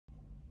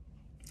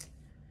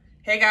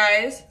Hey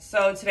guys,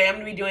 so today I'm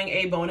going to be doing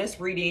a bonus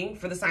reading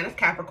for the sign of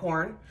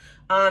Capricorn.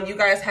 You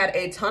guys had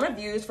a ton of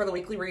views for the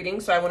weekly reading,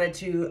 so I wanted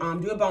to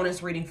do a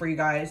bonus reading for you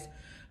guys.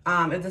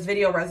 If this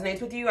video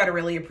resonates with you, I'd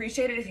really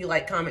appreciate it if you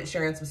like, comment,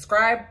 share, and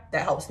subscribe.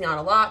 That helps me out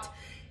a lot.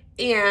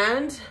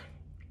 And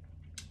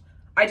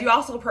I do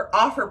also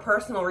offer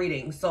personal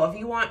readings. So if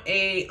you want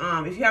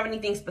if you have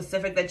anything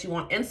specific that you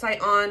want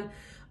insight on,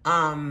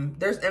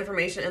 there's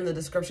information in the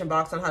description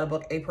box on how to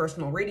book a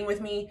personal reading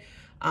with me.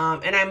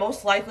 And I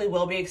most likely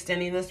will be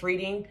extending this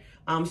reading.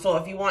 So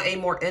if you want a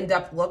more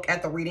in-depth look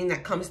at the reading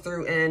that comes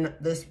through in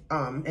this,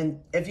 and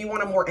if you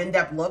want a more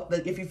in-depth look,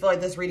 if you feel like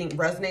this reading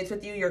resonates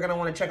with you, you're going to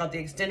want to check out the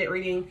extended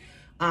reading.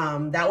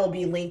 That will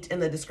be linked in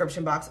the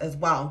description box as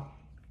well.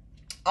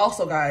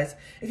 Also, guys,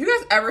 if you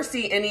guys ever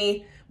see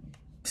any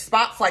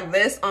spots like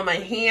this on my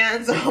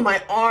hands, on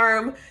my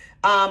arm,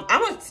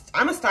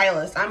 I'm a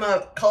stylist. I'm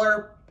a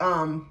color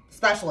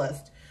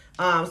specialist.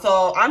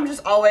 So I'm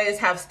just always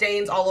have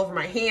stains all over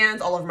my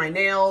hands, all over my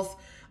nails.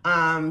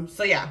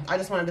 So yeah, I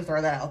just wanted to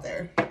throw that out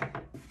there.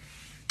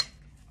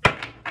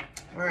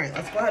 All right,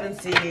 let's go ahead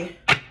and see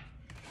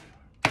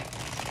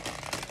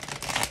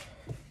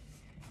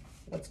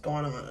what's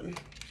going on.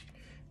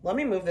 Let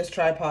me move this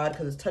tripod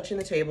because it's touching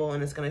the table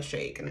and it's going to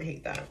shake, and I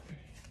hate that.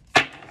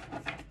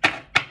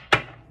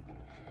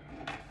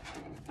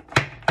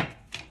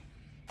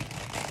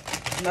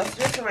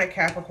 Messages for my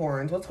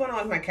Capricorns. What's going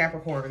on with my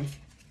Capricorns?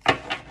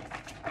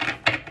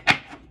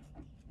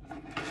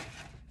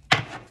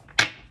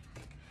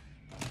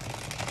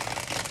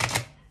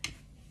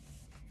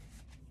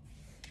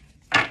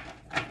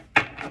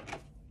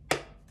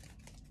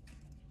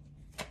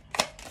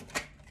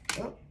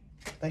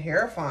 The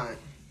Hierophant.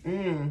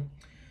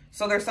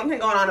 So there's something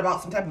going on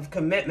about some type of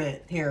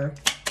commitment here.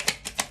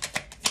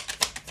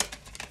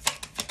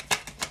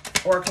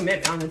 Or a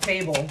commitment on the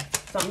table.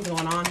 Something's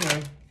going on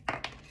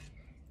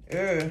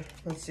here.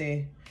 Let's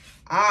see.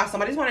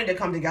 Somebody's wanting to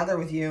come together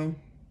with you.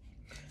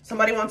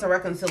 Somebody wants a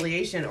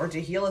reconciliation or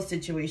to heal a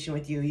situation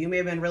with you. You may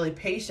have been really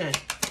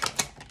patient.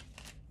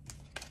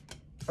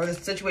 Or this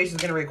situation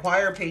is going to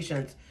require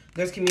patience.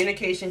 There's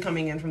communication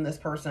coming in from this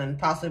person,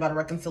 possibly about a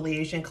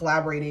reconciliation,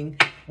 collaborating,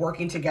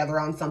 working together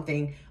on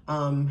something,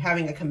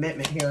 having a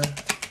commitment here.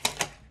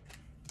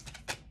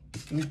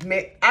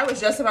 I was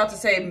just about to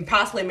say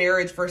possibly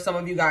marriage for some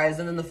of you guys,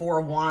 and then the Four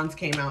of Wands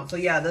came out. So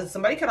yeah,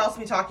 somebody could also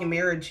be talking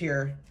marriage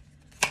here,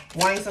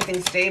 wanting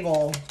something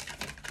stable.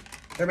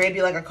 There may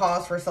be like a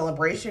cause for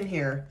celebration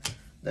here.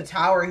 The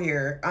Tower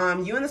here.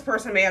 You and this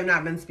person may have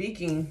not been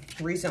speaking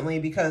recently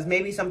because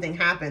maybe something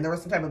happened. There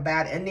was some type of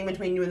bad ending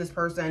between you and this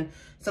person.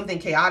 Something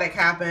chaotic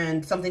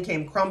happened. Something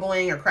came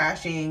crumbling or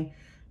crashing.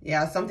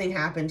 Yeah, something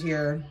happened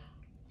here.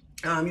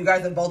 You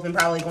guys have both been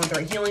probably going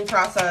through a healing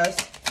process.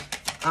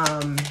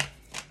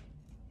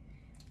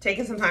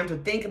 Taking some time to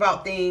think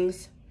about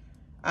things.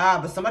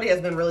 But somebody has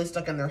been really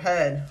stuck in their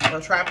head or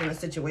trapped in a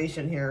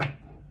situation here.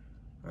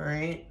 All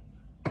right.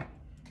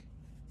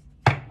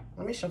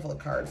 Let me shuffle the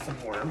cards some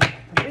more.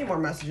 Give me more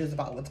messages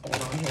about what's going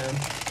on here.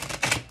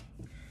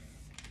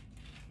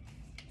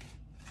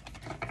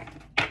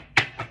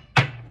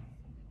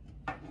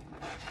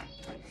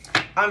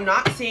 I'm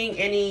not seeing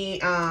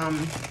any,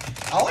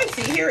 all I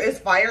see here is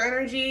fire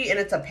energy, and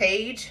it's a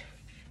page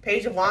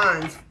of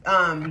wands.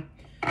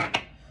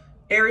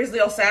 Aries,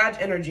 Leo, Sag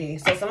energy.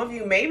 So some of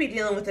you may be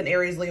dealing with an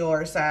Aries, Leo,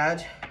 or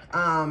Sag.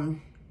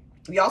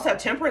 We also have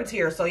temperance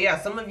here. So yeah,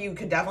 some of you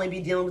could definitely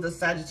be dealing with a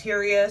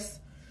Sagittarius.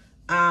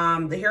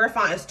 The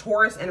Hierophant is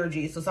Taurus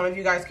energy. So some of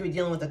you guys could be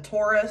dealing with a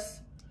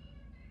Taurus.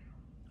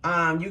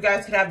 You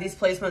guys could have these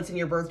placements in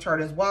your birth chart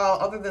as well.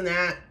 Other than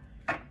that,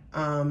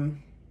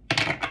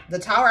 the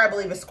Tower, I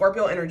believe, is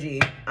Scorpio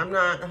energy. I'm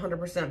not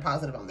 100%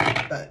 positive on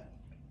that, but.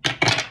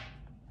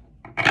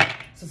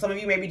 So some of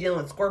you may be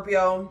dealing with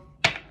Scorpio.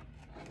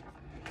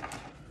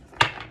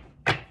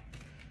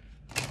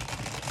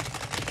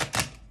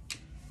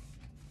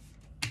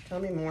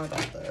 Tell me more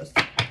about this.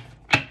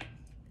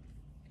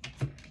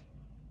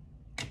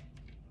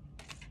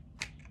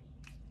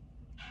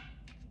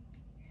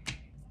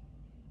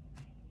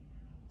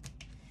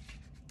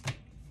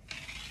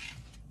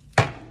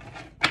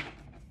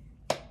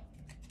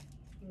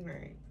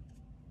 Right.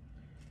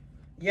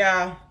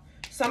 Yeah.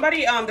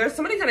 Somebody,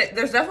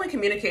 there's definitely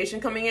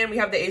communication coming in. We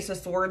have the Ace of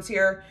Swords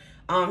here.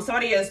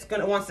 Somebody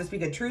wants to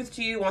speak a truth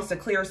to you, wants to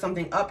clear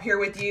something up here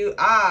with you.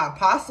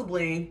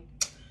 Possibly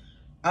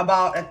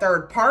about a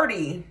third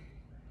party.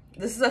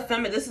 This is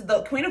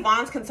the Queen of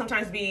Wands can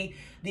sometimes be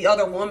the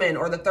other woman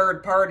or the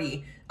third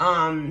party.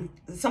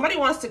 Somebody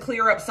wants to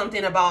clear up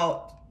something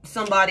about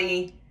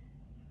somebody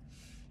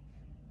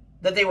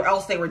that they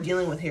were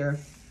dealing with here.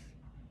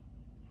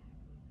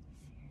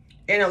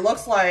 And it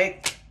looks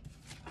like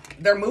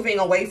they're moving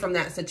away from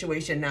that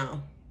situation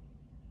now.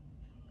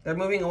 They're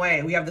moving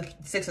away. We have the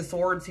Six of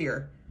Swords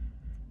here.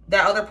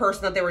 That other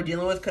person that they were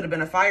dealing with could have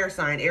been a fire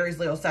sign, Aries,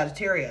 Leo,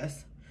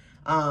 Sagittarius.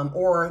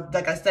 Or,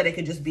 like I said, it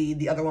could just be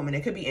the other woman.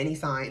 It could be any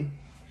sign.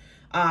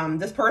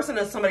 This person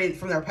is somebody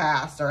from their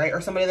past, all right?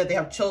 Or somebody that they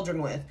have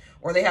children with,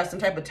 or they have some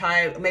type of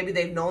tie. Maybe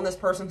they've known this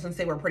person since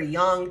they were pretty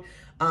young,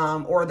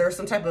 or there's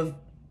some type of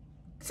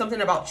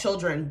something about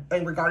children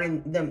and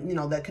regarding them, you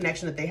know, the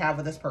connection that they have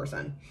with this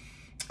person.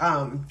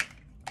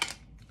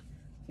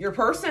 Your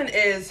person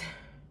is,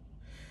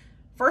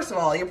 first of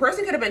all, your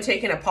person could have been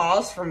taking a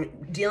pause from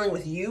dealing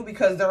with you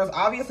because there was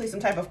obviously some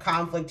type of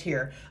conflict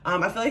here.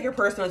 I feel like your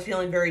person was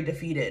feeling very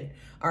defeated.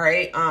 All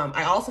right.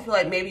 I also feel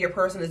like maybe your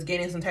person is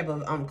gaining some type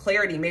of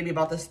clarity, maybe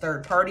about this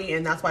third party,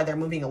 and that's why they're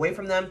moving away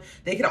from them.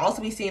 They could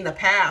also be seeing the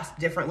past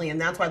differently,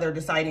 and that's why they're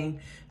deciding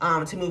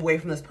to move away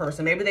from this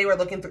person. Maybe they were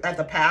looking at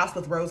the past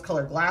with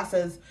rose-colored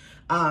glasses,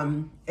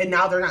 and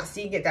now they're not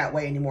seeing it that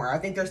way anymore. I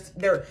think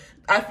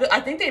I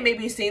think they may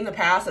be seeing the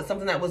past as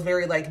something that was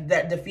very like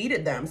that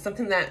defeated them,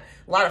 something that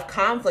a lot of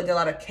conflict, a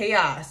lot of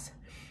chaos.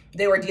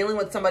 They were dealing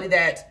with somebody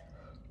that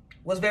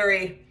was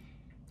very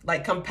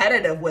like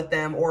competitive with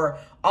them, or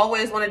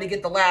always wanted to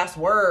get the last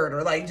word,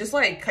 or like just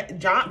like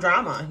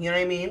drama, you know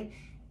what I mean?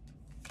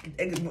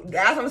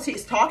 As I'm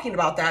talking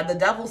about that, the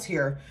devil's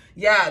here.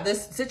 Yeah,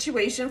 this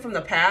situation from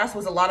the past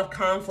was a lot of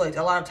conflict,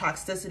 a lot of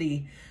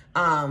toxicity.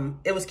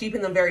 It was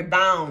keeping them very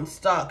bound,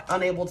 stuck,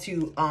 unable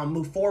to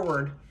move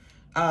forward,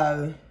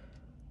 to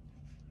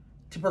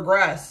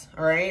progress,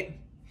 all right?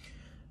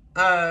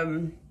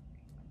 The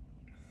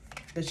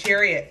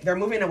Chariot, they're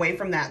moving away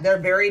from that. They're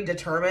very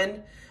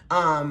determined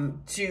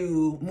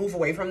to move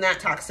away from that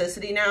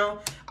toxicity now.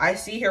 I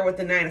see here with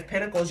the Nine of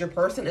Pentacles, your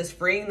person is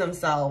freeing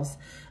themselves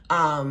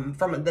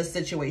from this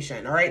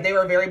situation, all right? They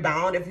were very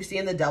bound. If you see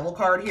in the Devil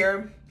card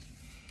here,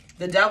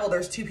 the Devil,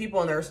 there's two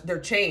people and they're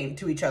chained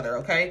to each other,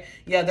 okay?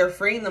 Yeah, they're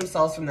freeing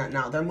themselves from that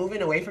now. They're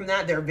moving away from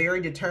that. They're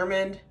very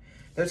determined.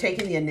 They're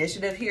taking the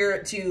initiative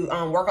here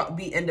to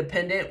be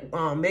independent,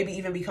 maybe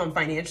even become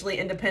financially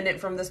independent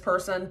from this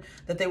person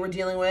that they were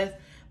dealing with.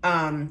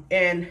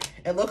 And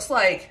it looks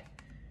like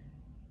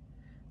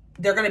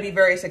they're going to be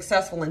very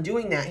successful in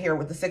doing that here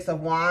with the Six of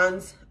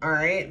Wands, all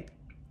right?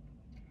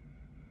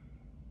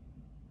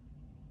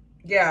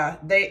 Yeah,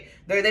 they're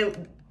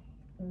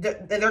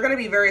going to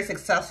be very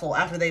successful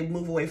after they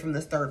move away from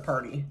this third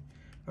party.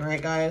 All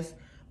right, guys.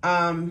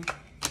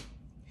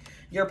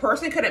 Your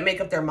person couldn't make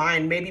up their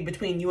mind, maybe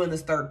between you and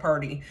this third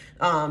party.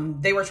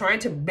 They were trying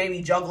to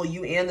maybe juggle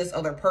you and this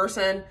other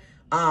person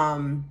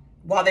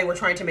while they were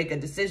trying to make a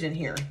decision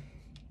here.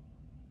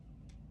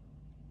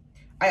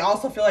 I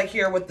also feel like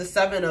here with the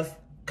Seven of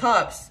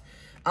Cups,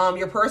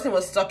 your person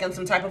was stuck in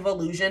some type of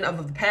illusion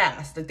of the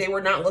past. That they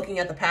were not looking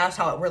at the past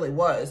how it really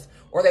was,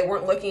 or they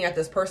weren't looking at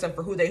this person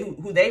for who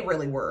they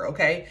really were,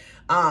 okay?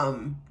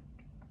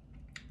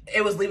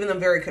 It was leaving them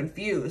very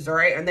confused, all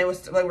right? And they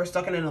were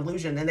stuck in an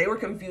illusion, and they were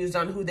confused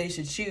on who they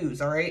should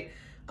choose, all right?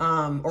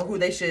 Or who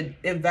they should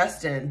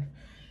invest in.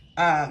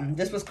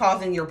 This was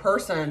causing your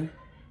person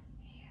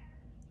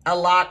a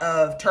lot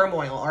of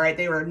turmoil, all right?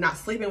 They were not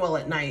sleeping well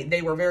at night.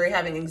 They were very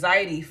having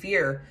anxiety,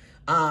 fear,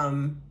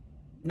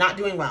 not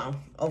doing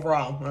well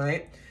overall, all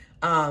right?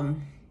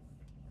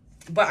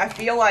 But I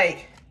feel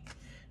like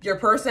your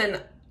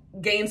person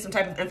gained some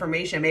type of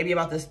information, maybe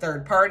about this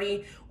third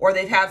party, or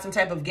they've had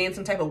gained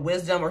some type of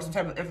wisdom or some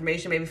type of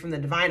information maybe from the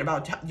divine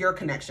about your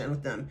connection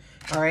with them,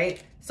 all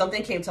right?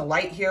 Something came to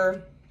light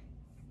here.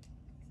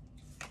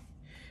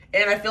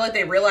 And I feel like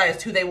they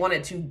realized who they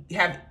wanted to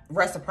have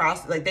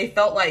reciprocity. Like I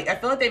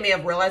feel like they may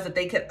have realized that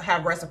they could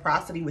have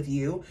reciprocity with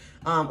you.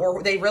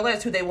 Or they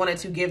realized who they wanted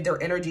to give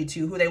their energy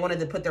to, who they wanted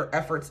to put their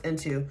efforts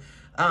into.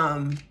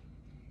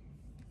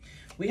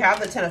 We have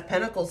the Ten of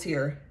Pentacles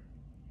here.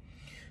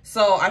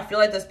 So I feel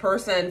like this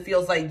person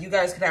feels like you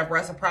guys could have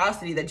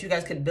reciprocity, that you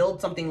guys could build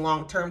something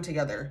long-term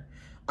together.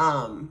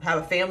 Have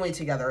a family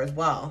together as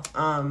well.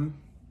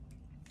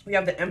 We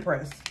have the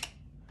Empress.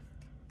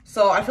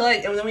 So I feel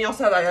like, and then we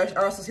also have,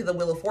 I also see the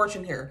Wheel of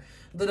Fortune here.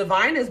 The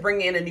divine is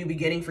bringing in a new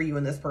beginning for you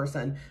and this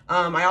person.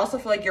 I also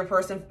feel like your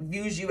person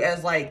views you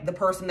as like the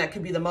person that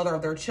could be the mother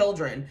of their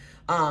children.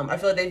 I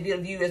feel like they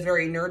view you as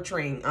very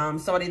nurturing.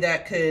 Somebody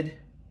that could,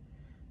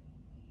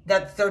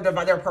 that's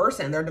their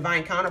person, their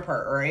divine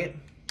counterpart, right?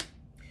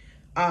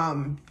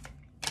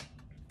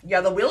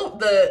 Yeah,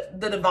 the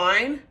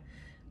divine,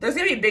 there's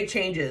going to be big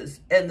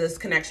changes in this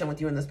connection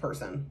with you and this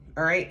person,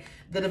 all right?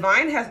 The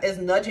divine is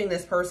nudging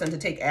this person to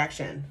take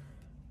action.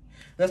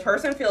 This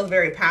person feels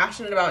very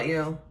passionate about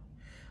you.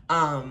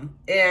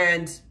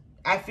 And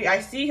I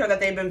see here that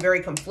they've been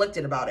very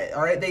conflicted about it,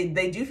 all right?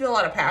 They do feel a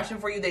lot of passion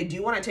for you. They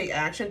do want to take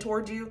action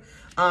towards you.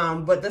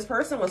 But this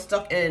person was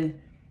stuck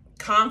in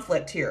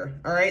conflict here,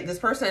 all right? This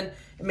person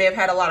may have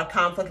had a lot of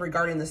conflict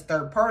regarding this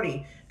third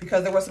party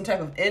because there was some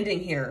type of ending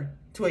here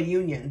to a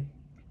union.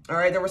 All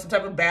right, there was some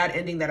type of bad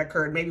ending that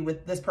occurred, maybe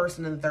with this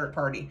person and the third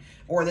party,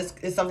 or this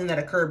is something that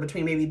occurred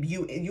between maybe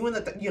you and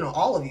the,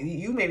 all of you.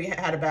 You maybe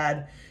had a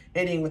bad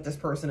ending with this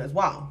person as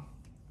well.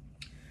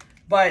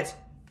 But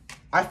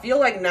I feel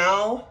like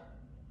now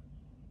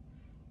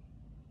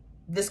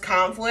this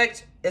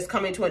conflict is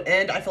coming to an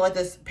end. I feel like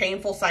this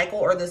painful cycle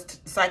or this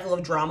cycle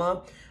of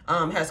drama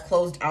has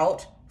closed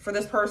out for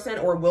this person,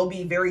 or will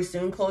be very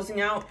soon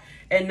closing out.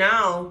 And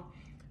now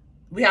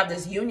we have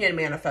this union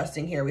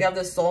manifesting here. We have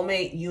this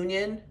soulmate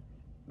union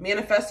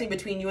manifesting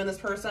between you and this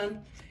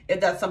person. If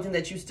that's something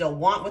that you still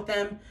want with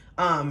them.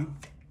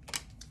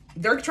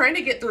 They're trying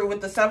to get through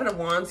with the 7 of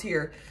Wands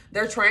here.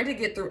 They're trying to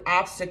get through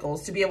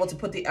obstacles to be able to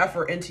put the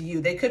effort into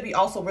you. They could be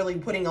also really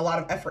putting a lot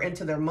of effort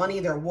into their money,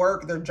 their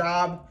work, their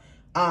job.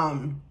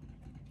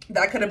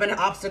 That could have been an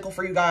obstacle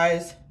for you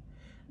guys,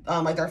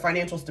 like their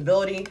financial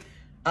stability.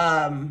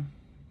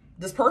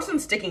 This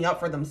person's sticking up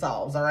for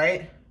themselves, all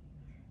right?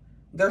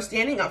 They're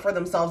standing up for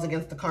themselves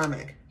against the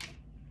karmic.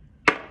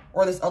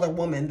 Or this other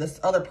woman, this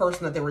other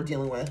person that they were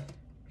dealing with.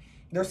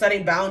 They're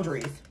setting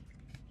boundaries.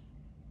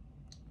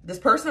 This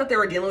person that they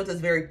were dealing with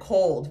is very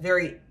cold,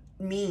 very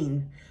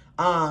mean,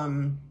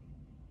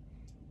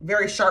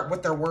 very sharp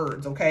with their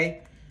words,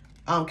 okay?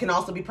 Can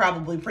also be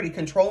probably pretty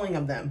controlling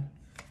of them.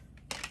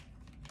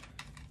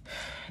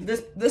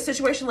 This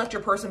situation left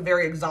your person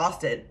very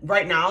exhausted.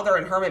 Right now, they're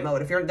in hermit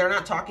mode. If they're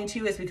not talking to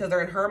you, it's because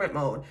they're in hermit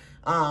mode.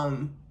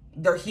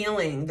 They're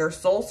healing, they're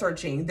soul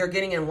searching, they're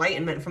getting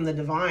enlightenment from the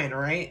divine, all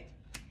right?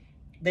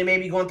 They may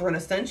be going through an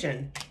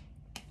ascension,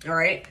 all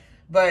right?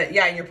 But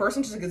yeah, your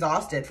person's just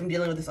exhausted from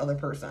dealing with this other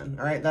person,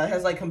 all right? That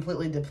has like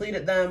completely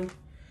depleted them.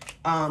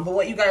 But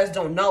what you guys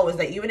don't know is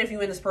that even if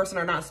you and this person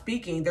are not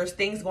speaking, there's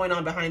things going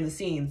on behind the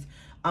scenes.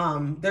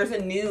 There's a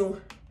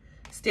new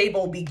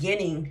stable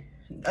beginning.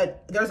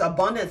 There's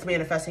abundance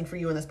manifesting for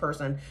you and this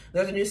person.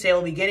 There's a new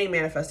stable beginning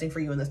manifesting for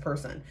you and this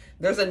person.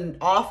 There's an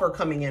offer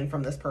coming in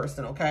from this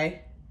person,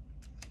 okay?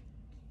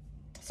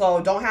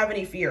 So don't have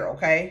any fear,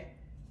 okay?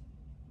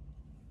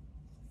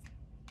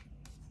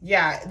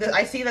 Yeah,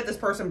 I see that this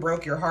person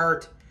broke your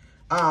heart.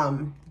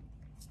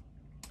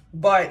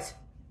 But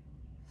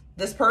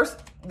this person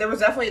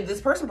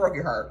broke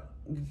your heart,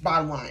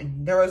 bottom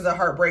line. There was a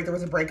heartbreak, there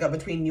was a breakup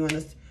between you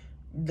and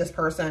this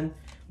person.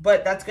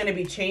 But that's going to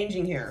be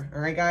changing here,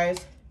 all right,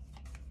 guys?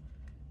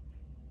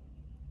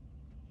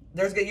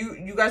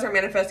 You guys are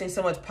manifesting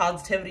so much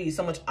positivity,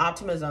 so much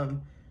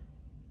optimism,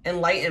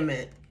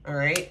 enlightenment, all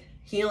right?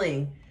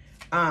 Healing.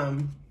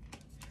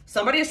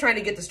 Somebody is trying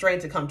to get the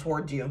strength to come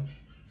towards you,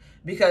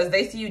 because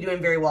they see you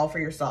doing very well for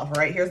yourself, all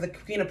right? Here's the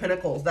Queen of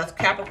Pentacles. That's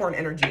Capricorn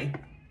energy.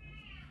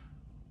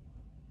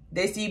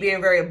 They see you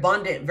being very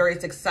abundant, very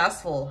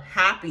successful,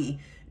 happy.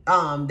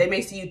 They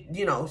may see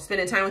you,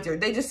 spending time with you.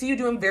 They just see you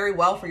doing very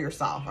well for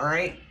yourself, all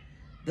right?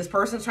 This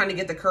person's trying to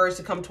get the courage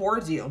to come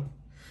towards you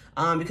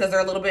because they're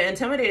a little bit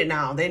intimidated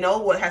now. They know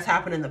what has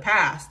happened in the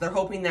past. They're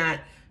hoping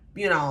that,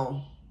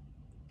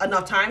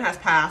 enough time has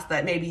passed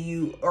that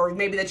maybe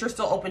that you're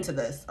still open to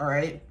this, all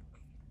right?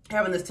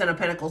 Having this 10 of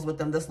Pentacles with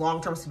them, this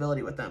long-term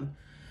stability with them.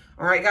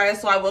 All right,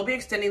 guys, so I will be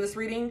extending this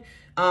reading.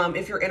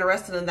 If you're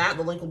interested in that,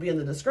 the link will be in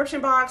the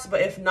description box.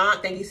 But if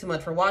not, thank you so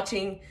much for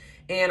watching,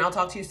 and I'll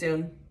talk to you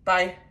soon.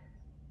 Bye.